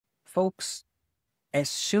Folks, as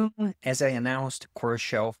soon as I announced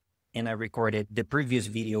CourseShelf and I recorded the previous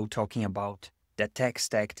video talking about the tech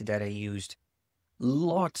stack that I used,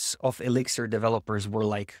 lots of Elixir developers were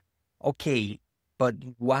like, okay, but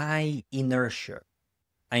why Inertia?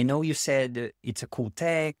 I know you said it's a cool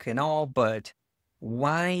tech and all, but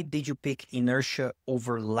why did you pick Inertia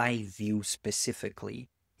over LiveView specifically?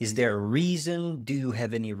 Is there a reason? Do you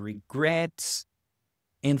have any regrets?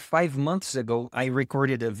 And 5 months ago, I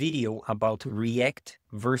recorded a video about React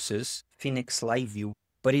versus Phoenix LiveView,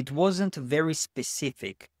 but it wasn't very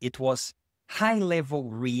specific. It was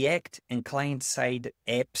high-level React and client-side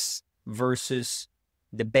apps versus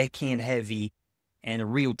the backend heavy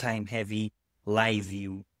and real-time heavy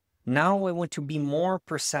LiveView. Now I want to be more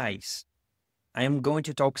precise. I am going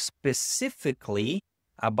to talk specifically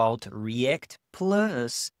about React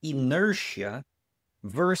plus Inertia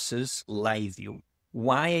versus LiveView.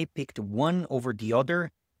 Why I picked one over the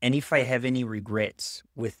other, and if I have any regrets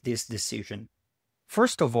with this decision.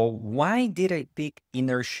 First of all, why did I pick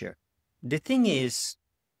Inertia? The thing is,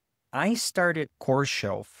 I started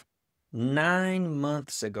CourseShelf 9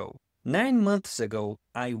 months ago. 9 months ago,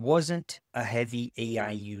 I wasn't a heavy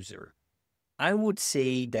AI user. I would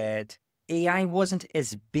say that AI wasn't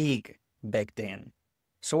as big back then.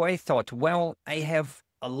 So I thought, well, I have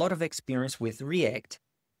a lot of experience with React.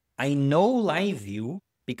 I know LiveView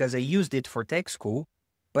because I used it for tech school,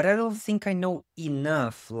 but I don't think I know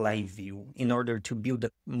enough LiveView in order to build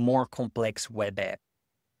a more complex web app.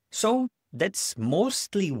 So that's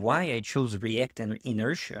mostly why I chose React and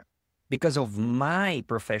Inertia, because of my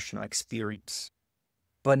professional experience.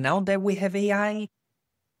 But now that we have AI,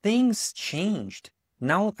 things changed.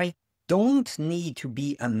 Now I don't need to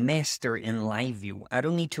be a master in LiveView. I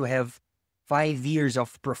don't need to have 5 years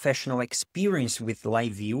of professional experience with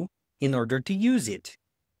LiveView in order to use it.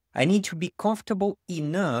 I need to be comfortable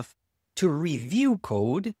enough to review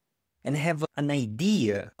code and have an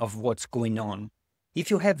idea of what's going on.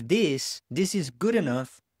 If you have this is good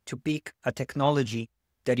enough to pick a technology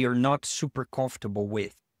that you're not super comfortable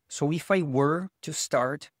with. So if I were to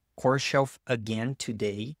start CourseShelf again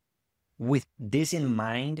today with this in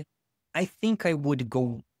mind, I think I would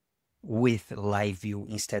go with LiveView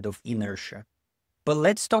instead of Inertia. But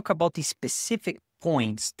let's talk about the specific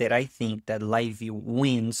points that I think that LiveView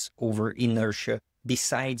wins over Inertia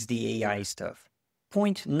besides the AI stuff.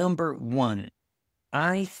 Point number 1,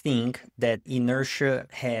 I think that Inertia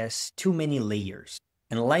has too many layers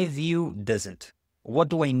and LiveView doesn't. What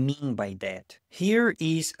do I mean by that? Here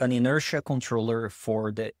is an Inertia controller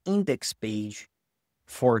for the index page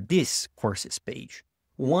for this courses page.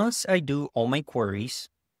 Once I do all my queries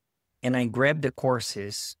and I grab the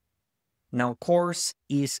courses, now course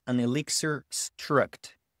is an Elixir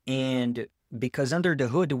struct. And because under the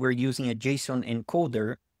hood we're using a JSON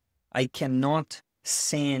encoder, I cannot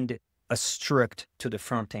send a struct to the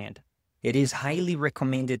front end. It is highly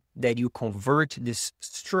recommended that you convert this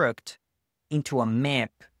struct into a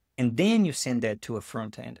map and then you send that to a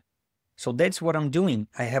front end. So that's what I'm doing.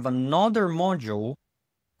 I have another module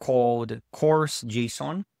called course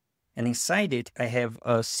JSON, and inside it I have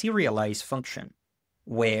a serialize function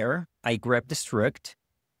where I grab the struct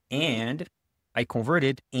and I convert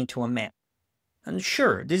it into a map. And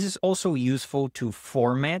sure, this is also useful to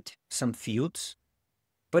format some fields,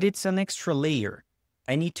 but it's an extra layer.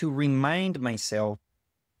 I need to remind myself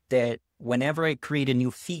that whenever I create a new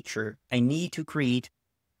feature, I need to create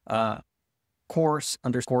a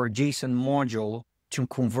course_JSON module to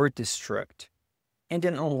convert the struct. And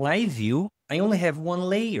then on LiveView, I only have one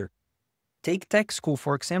layer. Take Tech School,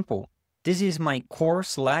 for example. This is my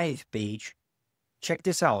course live page. Check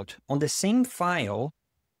this out. On the same file,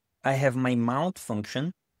 I have my mount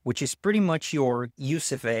function, which is pretty much your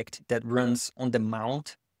use effect that runs on the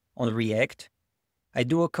mount on React. I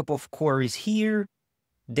do a couple of queries here.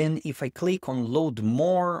 Then if I click on load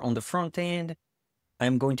more on the front end,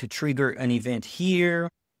 I'm going to trigger an event here.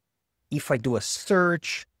 If I do a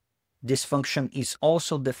search, this function is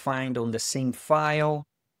also defined on the same file.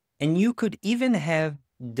 And you could even have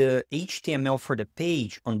the HTML for the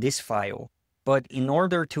page on this file. But in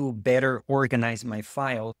order to better organize my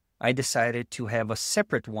file, I decided to have a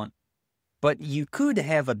separate one. But you could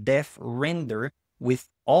have a def render with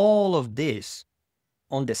all of this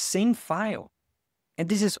on the same file. And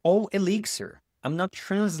this is all Elixir. I'm not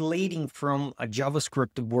translating from a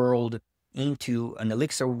JavaScript world into an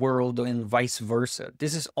Elixir world and vice versa.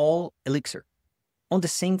 This is all Elixir on the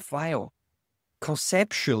same file.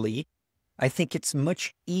 Conceptually, I think it's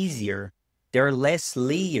much easier. There are less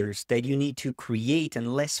layers that you need to create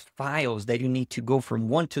and less files that you need to go from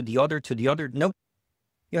one to the other to the other. Nope.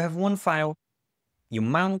 You have one file, you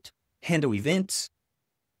mount, handle events,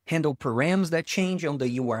 handle params that change on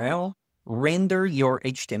the URL, render your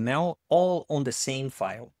HTML all on the same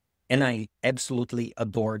file. And I absolutely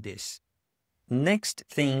adore this. Next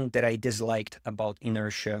thing that I disliked about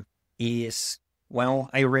Inertia is, well,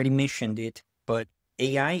 I already mentioned it, but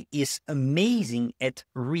AI is amazing at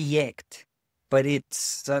React, but it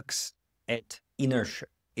sucks at Inertia.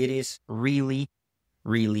 It is really,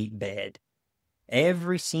 really bad.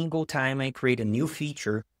 Every single time I create a new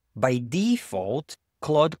feature, by default,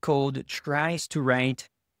 Claude Code tries to write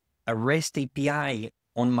a REST API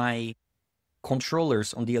on my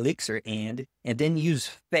controllers on the Elixir end, and then use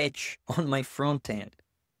fetch on my front end.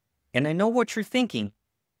 And I know what you're thinking.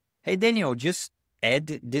 Hey, Daniel, just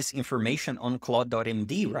add this information on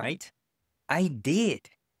Claude.md, right? I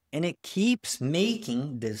did. And it keeps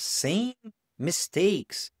making the same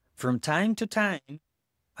mistakes from time to time.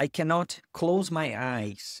 I cannot close my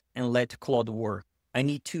eyes and let Claude work. I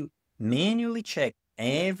need to manually check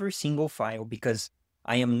every single file because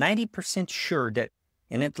I am 90% sure that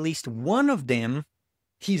in at least one of them,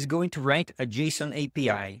 he's going to write a JSON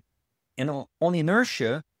API. And on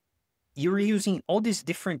Inertia, you're using all these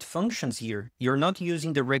different functions here. You're not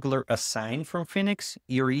using the regular assign from Phoenix.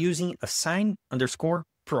 You're using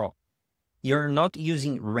assign_pro. You're not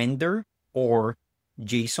using render or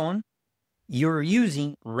JSON. You're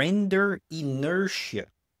using render inertia.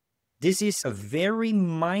 This is a very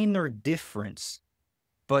minor difference,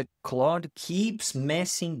 but Claude keeps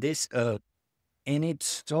messing this up. And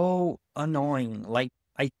it's so annoying. Like,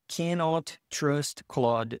 I cannot trust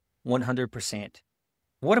Claude 100%.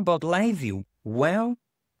 What about LiveView? Well,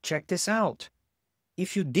 check this out.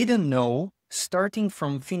 If you didn't know, starting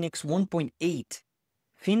from Phoenix 1.8,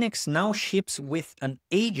 Phoenix now ships with an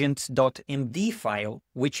agents.md file,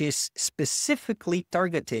 which is specifically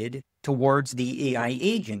targeted towards the AI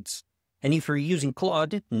agents. And if you're using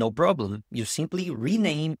Claude, no problem. You simply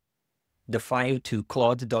rename the file to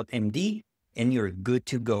claude.md and you're good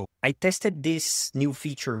to go. I tested this new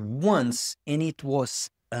feature once and it was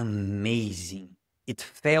amazing. It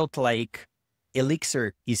felt like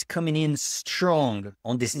Elixir is coming in strong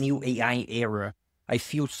on this new AI era. I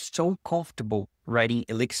feel so comfortable writing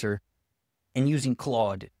Elixir and using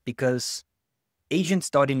Claude because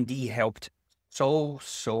agents.md helped so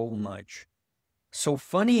much. So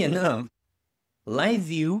funny enough,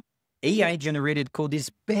 LiveView AI-generated code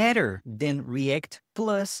is better than React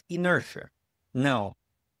plus Inertia. Now,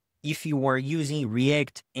 if you are using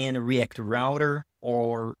React and React Router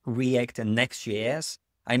or React and Next.js,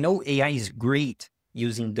 I know AI is great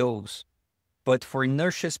using those, but for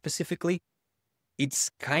Inertia specifically, it's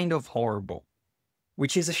kind of horrible,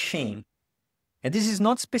 which is a shame. And this is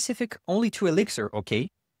not specific only to Elixir, okay?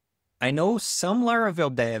 I know some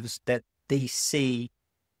Laravel devs that they say,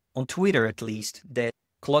 on Twitter at least, that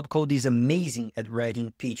Claude Code is amazing at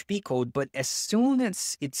writing PHP code, but as soon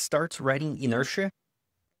as it starts writing Inertia,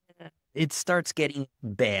 it starts getting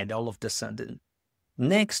bad all of the sudden.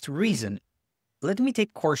 Next reason. Let me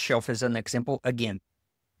take CourseShelf as an example again.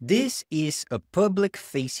 This is a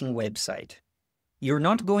public-facing website. You're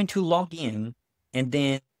not going to log in and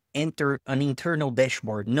then enter an internal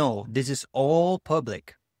dashboard. No, this is all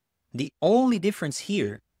public. The only difference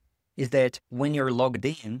here is that when you're logged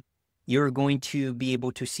in, you're going to be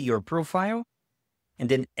able to see your profile and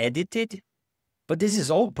then edit it. But this is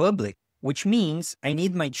all public, which means I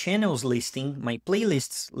need my channels listing, my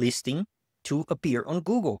playlists listing to appear on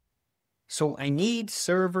Google. So I need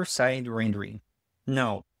server-side rendering.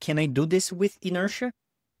 Now, can I do this with Inertia?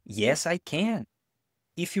 Yes, I can.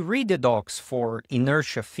 If you read the docs for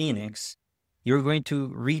Inertia Phoenix, you're going to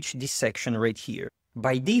reach this section right here.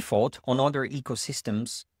 By default, on other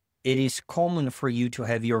ecosystems, it is common for you to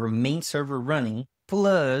have your main server running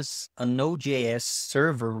plus a Node.js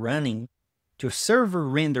server running to server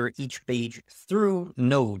render each page through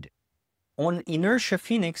Node. On Inertia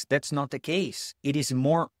Phoenix, that's not the case. It is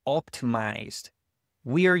more optimized.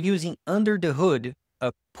 We are using under the hood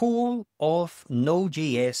a pool of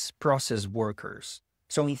Node.js process workers.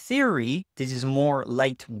 So in theory, this is more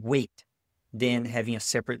lightweight than having a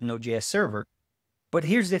separate Node.js server. But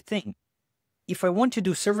here's the thing. If I want to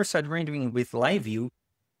do server-side rendering with LiveView,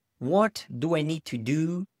 what do I need to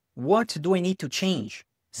do? What do I need to change?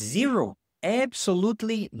 Zero.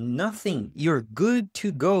 Absolutely nothing. You're good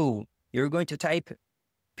to go. You're going to type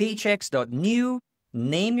paychecks.new,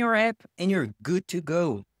 name your app, and you're good to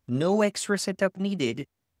go. No extra setup needed.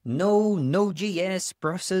 No Node.js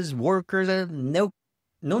process workers.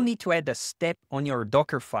 No need to add a step on your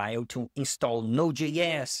Docker file to install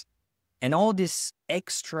Node.js and all this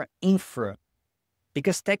extra infra.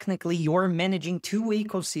 Because technically you're managing two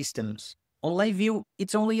ecosystems. On LiveView,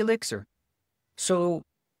 it's only Elixir. So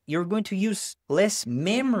you're going to use less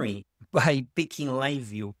memory by picking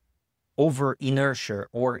LiveView over Inertia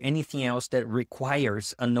or anything else that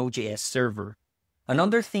requires a Node.js server.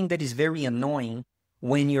 Another thing that is very annoying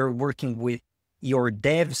when you're working with your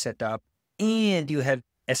dev setup and you have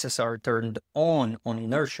SSR turned on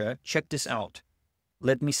Inertia, check this out.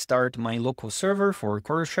 Let me start my local server for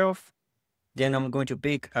CourseShelf. Then I'm going to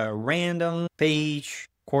pick a random page,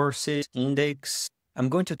 courses, index. I'm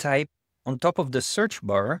going to type on top of the search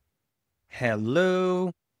bar,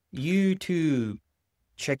 hello, YouTube.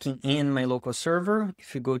 Checking in my local server.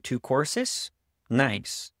 If you go to courses,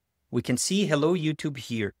 nice. We can see hello, YouTube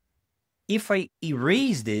here. If I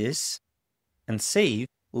erase this and save,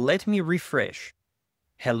 let me refresh.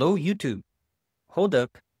 Hello, YouTube. Hold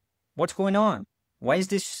up. What's going on? Why is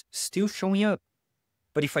this still showing up?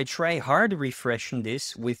 But if I try hard refreshing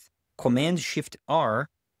this with Command-Shift-R,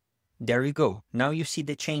 there you go. Now you see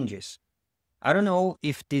the changes. I don't know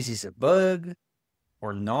if this is a bug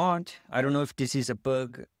or not. I don't know if this is a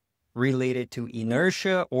bug related to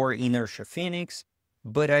Inertia or Inertia Phoenix,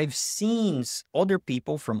 but I've seen other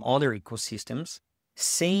people from other ecosystems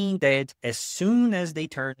saying that as soon as they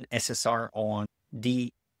turn SSR on,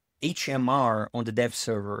 the HMR on the dev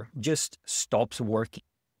server just stops working.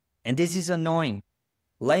 And this is annoying.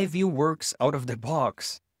 LiveView works out of the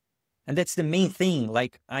box. And that's the main thing.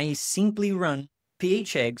 Like, I simply run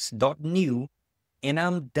phx.new and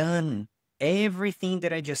I'm done. Everything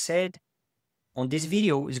that I just said on this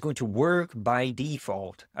video is going to work by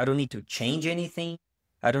default. I don't need to change anything.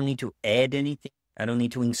 I don't need to add anything. I don't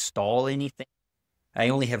need to install anything. I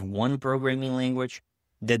only have one programming language.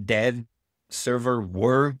 The dev server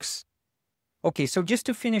works. Okay, so just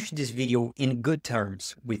to finish this video in good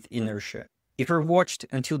terms with Inertia. If you're watched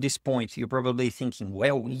until this point, you're probably thinking,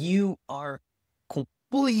 well, you are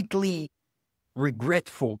completely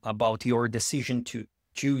regretful about your decision to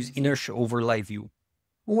choose Inertia over LiveView.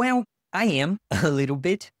 Well, I am a little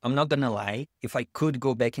bit. I'm not gonna lie. If I could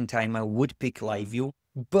go back in time, I would pick LiveView,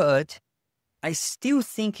 but I still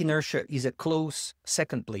think Inertia is a close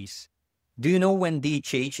second place. Do you know when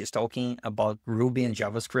DHH is talking about Ruby and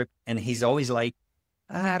JavaScript, and he's always like,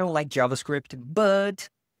 I don't like JavaScript, but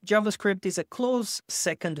JavaScript is a close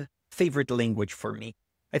second favorite language for me.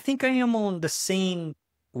 I think I am on the same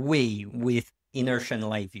way with Inertia and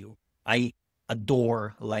LiveView. I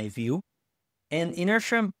adore LiveView. And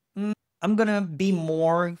Inertia, I'm gonna be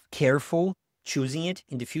more careful choosing it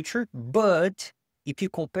in the future. But if you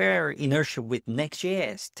compare Inertia with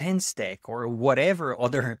Next.js, TenStack, or whatever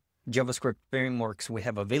other JavaScript frameworks we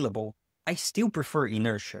have available, I still prefer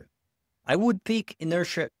Inertia. I would pick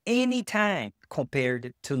Inertia anytime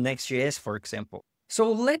compared to Next.js, for example. So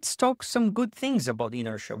let's talk some good things about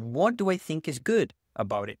Inertia. What do I think is good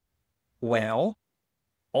about it? Well,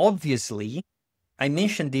 obviously, I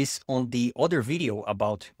mentioned this on the other video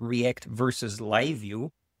about React versus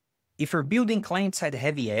LiveView. If you're building client-side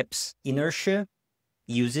heavy apps, Inertia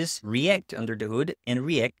uses React under the hood, and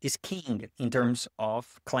React is king in terms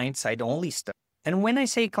of client-side only stuff. And when I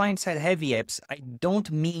say client-side heavy apps, I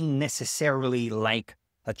don't mean necessarily like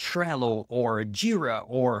a Trello or a Jira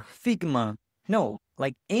or Figma. No,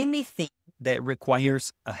 like anything that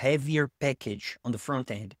requires a heavier package on the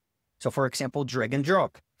front end. So for example, drag and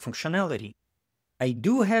drop functionality. I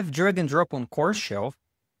do have drag and drop on CourseShelf.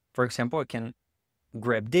 For example, I can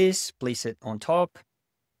grab this, place it on top,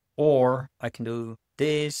 or I can do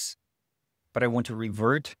this, but I want to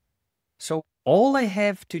revert. So all I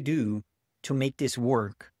have to do to make this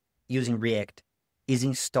work using React is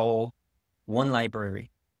install one library.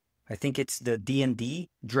 I think it's the DND,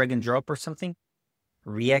 drag and drop or something,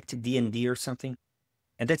 React DND or something.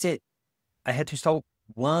 And that's it. I had to install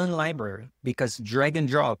one library because drag and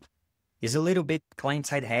drop is a little bit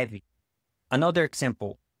client-side heavy. Another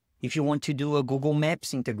example, if you want to do a Google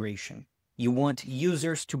Maps integration, you want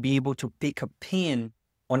users to be able to pick a pin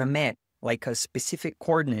on a map, like a specific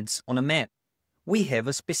coordinates on a map. We have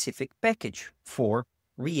a specific package for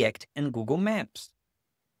React and Google Maps.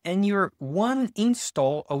 And you're one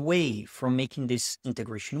install away from making this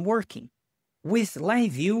integration working. With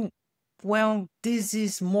LiveView, well, this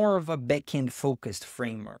is more of a backend focused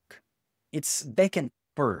framework. It's backend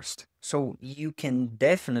first. So you can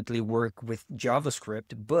definitely work with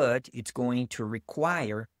JavaScript, but it's going to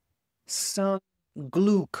require some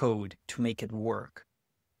glue code to make it work.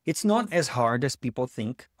 It's not as hard as people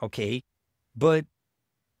think, okay? But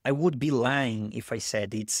I would be lying if I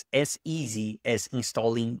said it's as easy as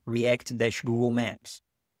installing React-Google Maps.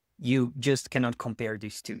 You just cannot compare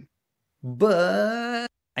these two. But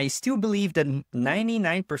I still believe that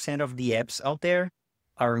 99% of the apps out there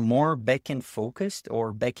are more backend focused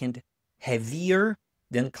or backend heavier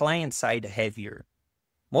than client side heavier.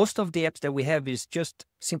 Most of the apps that we have is just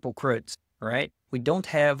simple CRUDs, right? We don't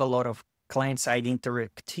have a lot of client-side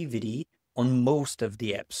interactivity on most of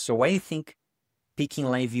the apps. So I think picking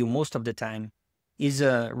LiveView most of the time is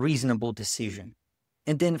a reasonable decision.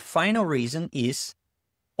 And then final reason is,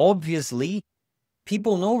 obviously,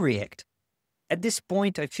 people know React. At this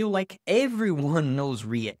point, I feel like everyone knows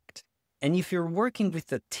React. And if you're working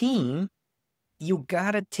with a team, you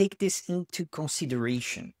gotta take this into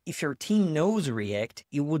consideration. If your team knows React,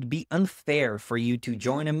 it would be unfair for you to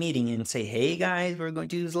join a meeting and say, hey guys, we're going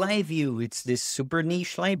to use LiveView. It's this super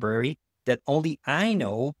niche library that only I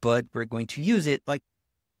know, but we're going to use it. Like,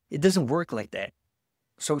 it doesn't work like that.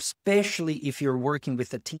 So especially if you're working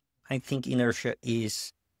with a team, I think Inertia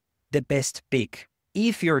is the best pick.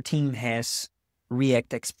 If your team has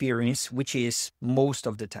React experience, which is most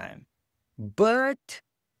of the time. But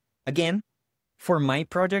again, for my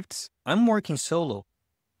projects, I'm working solo,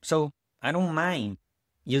 so I don't mind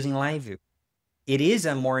using LiveView. It is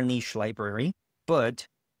a more niche library, but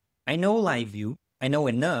I know LiveView. I know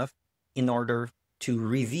enough in order to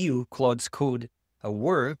review Claude's code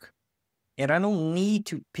work, and I don't need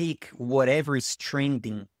to pick whatever is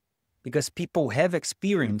trending because people have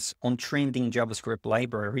experience on trending JavaScript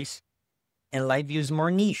libraries, and LiveView is more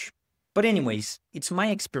niche. But anyways, it's my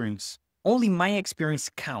experience. Only my experience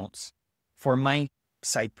counts for my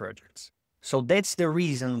side projects. So that's the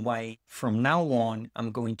reason why from now on,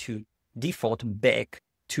 I'm going to default back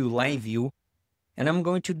to LiveView, and I'm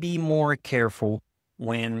going to be more careful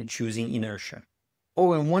when choosing Inertia.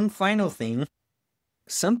 Oh, and one final thing.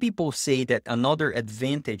 Some people say that another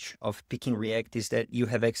advantage of picking React is that you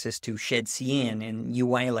have access to ShadCN and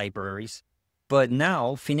UI libraries. But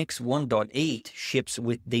now Phoenix 1.8 ships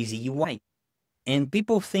with Daisy UI. And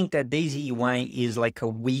people think that Daisy UI is like a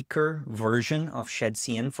weaker version of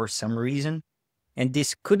ShadCN for some reason, and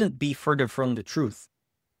this couldn't be further from the truth.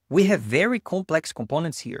 We have very complex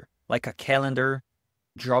components here, like a calendar,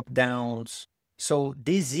 drop-downs, so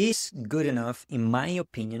this is good enough, in my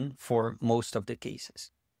opinion, for most of the cases.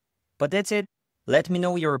 But that's it. Let me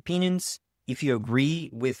know your opinions, if you agree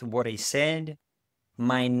with what I said.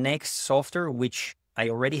 My next software, which I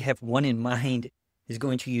already have one in mind, is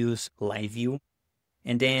going to use LiveView.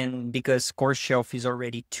 And then because CourseShelf is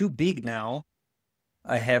already too big now,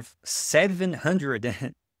 I have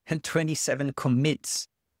 727 commits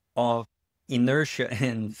of Inertia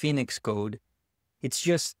and Phoenix code. It's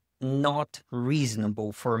just not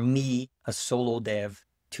reasonable for me, a solo dev,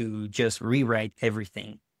 to just rewrite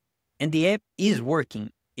everything. And the app is working.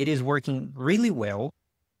 It is working really well.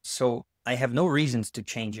 So I have no reasons to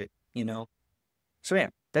change it, you know? So yeah,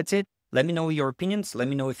 that's it. Let me know your opinions. Let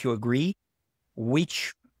me know if you agree.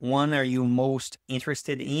 Which one are you most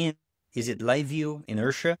interested in? Is it LiveView,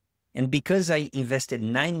 Inertia? And because I invested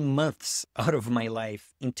 9 months out of my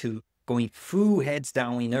life into going full heads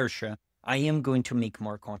down Inertia, I am going to make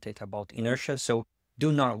more content about Inertia, so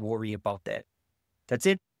do not worry about that. That's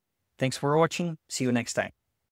it. Thanks for watching. See you next time.